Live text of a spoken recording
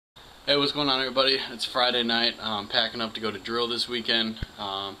Hey, what's going on, everybody? It's Friday night. I'm packing up to go to drill this weekend.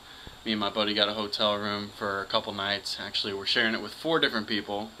 Me and my buddy got a hotel room for a couple nights. Actually, we're sharing it with 4 different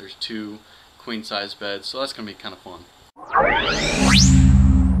people. There's 2 queen-size beds, so that's gonna be kind of fun.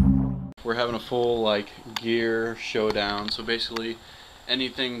 We're having a full gear showdown. So basically,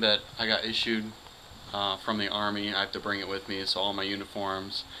 anything that I got issued from the Army, I have to bring it with me. So all my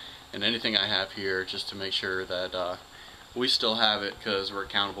uniforms and anything I have here, just to make sure that we still have it, because we're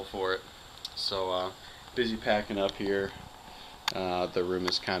accountable for it. So busy packing up here. The room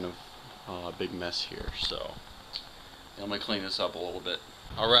is kind of a big mess here, so I'm gonna clean this up a little bit.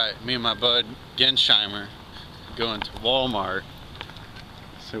 Alright, me and my bud Gensheimer going to Walmart.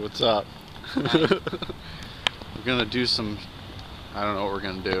 Say what's up. We're gonna do some, I don't know what we're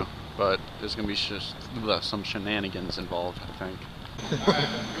gonna do, but there's gonna be just some shenanigans involved, I think. Alright,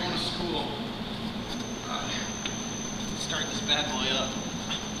 we're going to school. Start this bad boy up.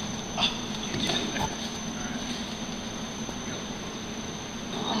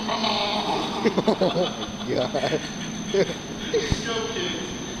 Oh my god. Let's go, kids.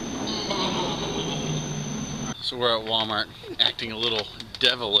 So we're at Walmart acting a little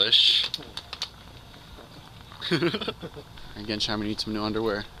devilish. Again, Shyman needs some new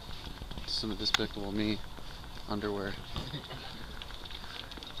underwear. Some of Despicable Me underwear.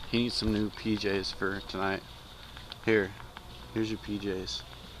 He needs some new PJs for tonight. Here's your PJs.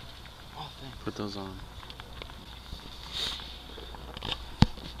 Oh, thanks. Put those on.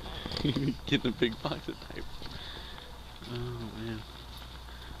 Getting a big box of diapers. Oh man.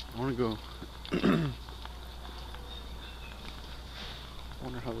 I wanna go. I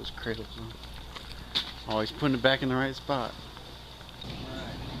wonder how those cradles are. Oh, he's putting it back in the right spot.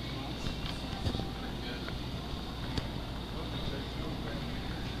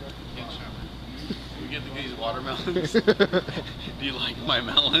 Get these watermelons. Do you like my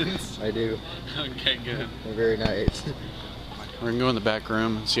melons? I do. Okay, good. They're very nice. We're gonna go in the back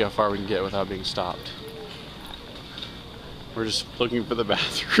room and see how far we can get without being stopped. We're just looking for the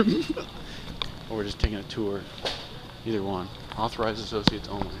bathroom. Or we're just taking a tour. Either one. Authorized associates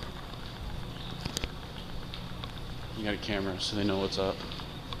only. You got a camera so they know what's up.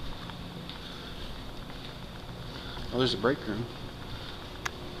 Oh, there's a break room.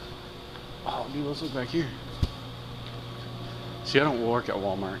 Oh, dude, let's look back here. See, I don't work at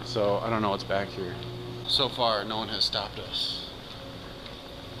Walmart, so I don't know what's back here. So far, no one has stopped us.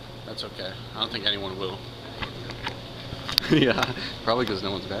 That's okay. I don't think anyone will. Yeah, probably because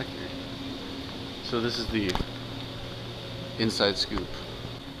no one's back here. So this is the inside scoop.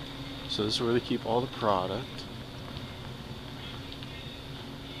 So this is where they keep all the product.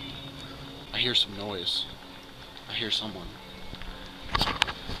 I hear some noise. I hear someone.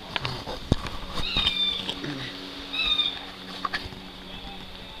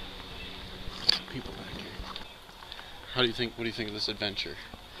 People back here. What do you think of this adventure?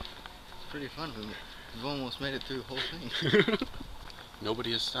 It's pretty fun. We've almost made it through the whole thing.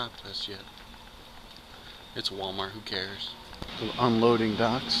 Nobody has stopped us yet. It's Walmart, who cares? So unloading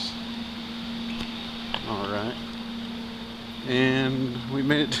docks. Alright. And we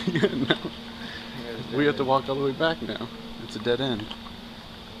made it to the end now. We have to walk all the way back now. It's a dead end.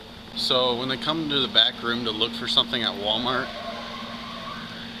 So when they come to the back room to look for something at Walmart,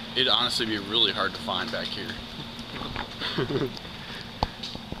 it'd honestly be really hard to find back here.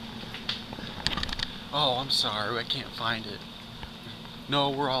 Oh, I'm sorry, I can't find it. No,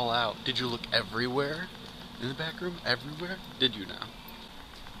 we're all out. Did you look everywhere? In the back room? Everywhere? Did you now?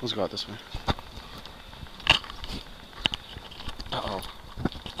 Let's go out this way. Uh-oh.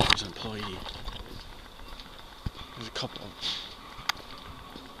 There's an employee. There's a couple.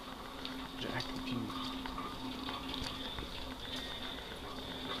 Jack confused.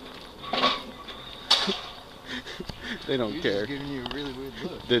 They don't care. He's giving you a really weird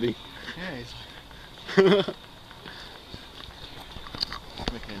look. Did he? Yeah, he's like...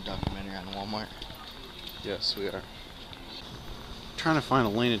 Making a documentary on Walmart. Yes, we are. Trying to find a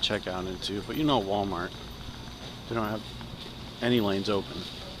lane to check out into, but you know Walmart. They don't have any lanes open.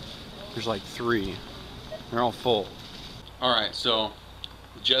 There's like 3. They're all full. Alright, so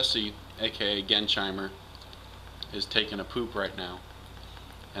Jesse, aka Gensheimer, is taking a poop right now.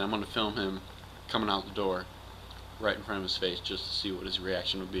 And I'm going to film him coming out the door right in front of his face just to see what his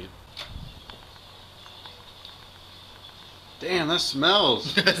reaction would be. Damn, that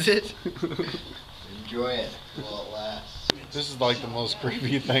smells! That's it? Enjoy it while it lasts. This is like the most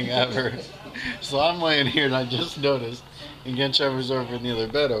creepy thing ever. So I'm laying here and I just noticed, and Gensheimer's over in the other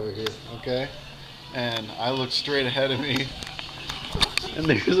bed over here, okay? And I look straight ahead of me, and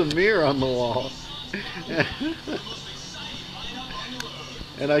there's a mirror on the wall.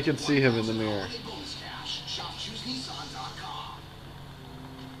 And I can see him in the mirror.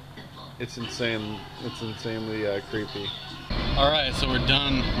 It's insane. It's insanely creepy. Alright, so we're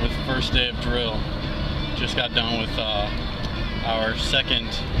done with first day of drill. Just got done with our second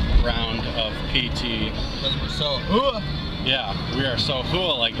round of PT. Because we're so Yeah, we are so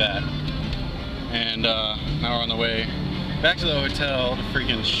cool like that. And now we're on the way back to the hotel to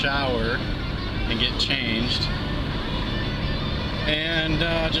freaking shower and get changed. And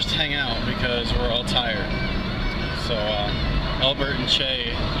just hang out because we're all tired. So Albert and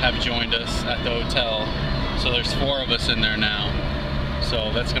Che have joined us at the hotel. So there's 4 of us in there now.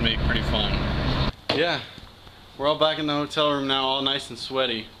 So that's gonna be pretty fun. Yeah, we're all back in the hotel room now, all nice and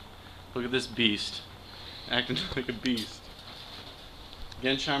sweaty. Look at this beast, acting like a beast.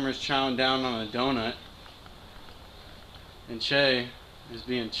 Gensheimer's chowing down on a donut. And Che is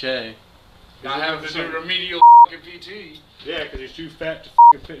being Che. Not having to do remedial PT. Yeah, because he's too fat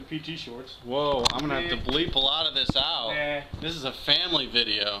to fit in PT shorts. Whoa, I'm gonna have to bleep a lot of this out. Nah. This is a family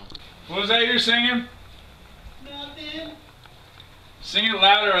video. What was that you're singing? Nothing. Sing it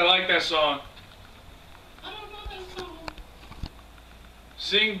louder, I like that song. I don't know that song.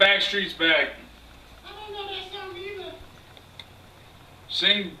 Sing Backstreet's Back. I don't know that song either.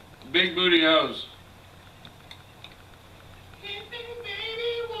 Sing Big Booty Hoes. Hit me,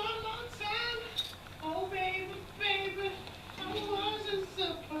 baby, one more time. Oh, baby, baby, I wasn't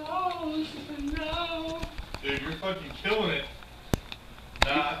supposed to know. Dude, you're fucking killing it.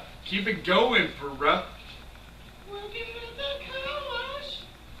 Nah, keep it going, bruh. Working at the car wash.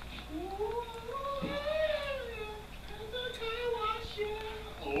 Ooh, yeah, at the car wash,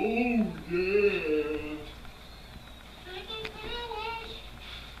 yeah. Oh, yeah. At the car wash.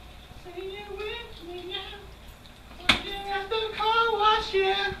 Say it with me now. Working at the car wash,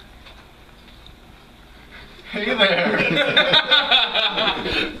 yeah. Hey there.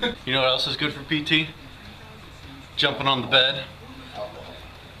 You know what else is good for PT? Jumping on the bed.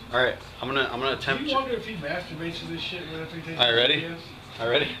 All right, I'm gonna attempt. Do you wonder if he masturbates to this shit right after he takes All right, ready? videos? All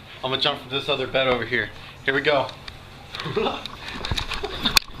right, ready? I'm gonna jump from this other bed over here. Here we go. That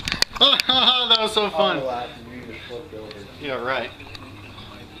was so fun. Yeah, right.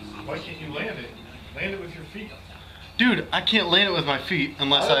 Why can't you land it? Land it with your feet. Dude, I can't land it with my feet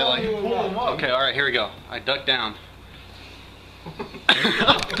unless I like. Pull them up. Okay, all right, here we go. I duck down.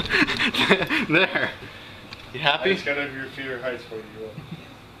 There. You I happy? just gotta have your feet or heights for you.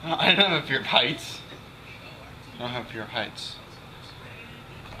 I don't have a fear of heights. I don't have a fear of heights.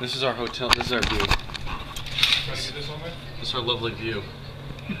 This is our hotel. This is our view. Try to get this on there? This is our lovely view.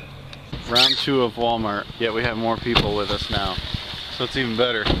 Round 2 of Walmart. Yet we have more people with us now, so it's even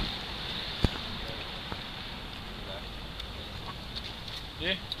better.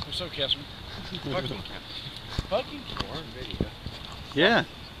 Yeah. What's up, Catherine? fucking store on video. Yeah.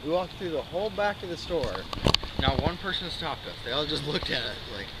 We walked through the whole back of the store. Not one person stopped us. They all just looked at it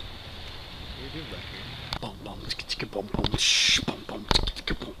like, what do you do back here? Boom, boom, ticka, boom, boom, shh, boom, boom,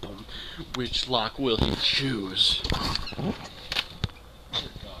 ticka, boom, boom. Which lock will he choose?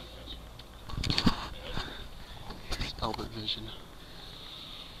 Here's Albert Vision.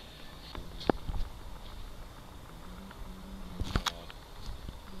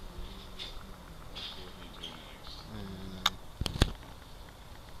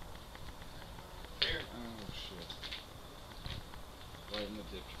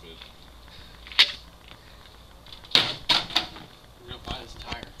 I'm gonna buy this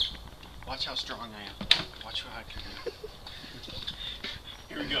tire. Watch how strong I am. Watch how I can do.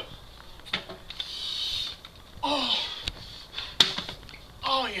 Here we go. Oh!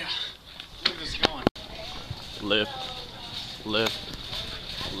 Oh yeah! Look at this going. Lift, lift,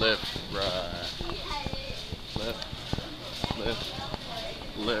 lift, right. Lift, lift,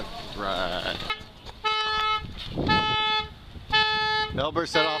 lift, right. Albert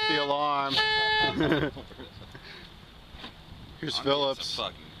set off the alarm. Here's Phillips. It's a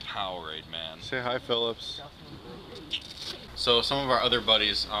fucking Powerade, man. Say hi, Phillips. So some of our other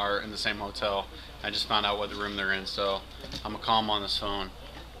buddies are in the same hotel. I just found out what room they're in, so I'm gonna call them on this phone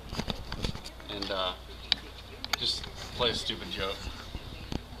and just play a stupid joke.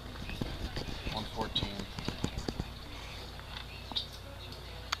 114.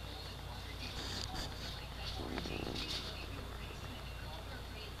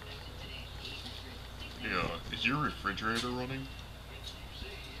 Yeah, is your refrigerator running?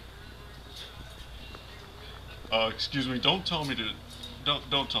 Excuse me, don't tell me to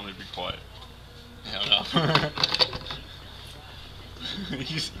don't tell me to be quiet. Yeah, no.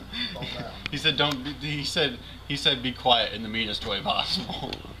 He said don't be, he said be quiet in the meanest way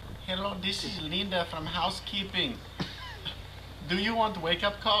possible. Hello, this is Linda from housekeeping. Do you want the wake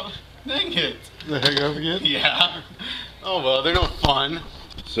up call? Dang it. The hangover again? Yeah. Oh well, they're no fun.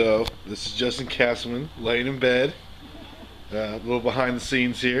 So, this is Justin Castleman laying in bed. A little behind the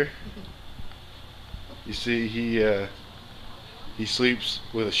scenes here. You see, he sleeps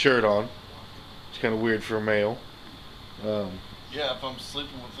with a shirt on. It's kind of weird for a male. Yeah, if I'm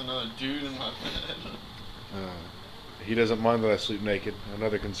sleeping with another dude in my bed. He doesn't mind that I sleep naked.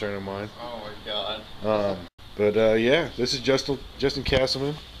 Another concern of mine. Oh my god. But yeah, this is Justin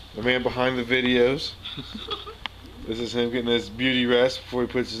Castleman, the man behind the videos. This is him getting his beauty rest before he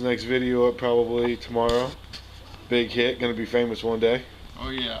puts his next video up probably tomorrow. Big hit, gonna be famous one day. Oh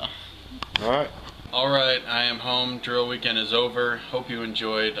yeah. Alright. Alright, I am home. Drill weekend is over. Hope you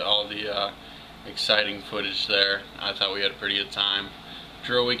enjoyed all the exciting footage there. I thought we had a pretty good time.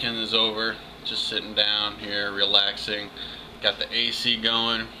 Drill weekend is over. Just sitting down here, relaxing. Got the AC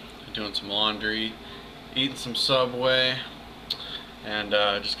going, doing some laundry, eating some Subway, and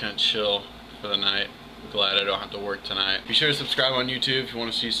just gonna chill for the night. Glad I don't have to work tonight. Be sure to subscribe on YouTube if you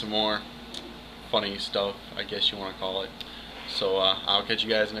want to see some more funny stuff, I guess you want to call it. So I'll catch you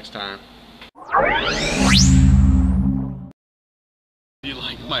guys next time. Do you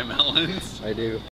like my melons? I do.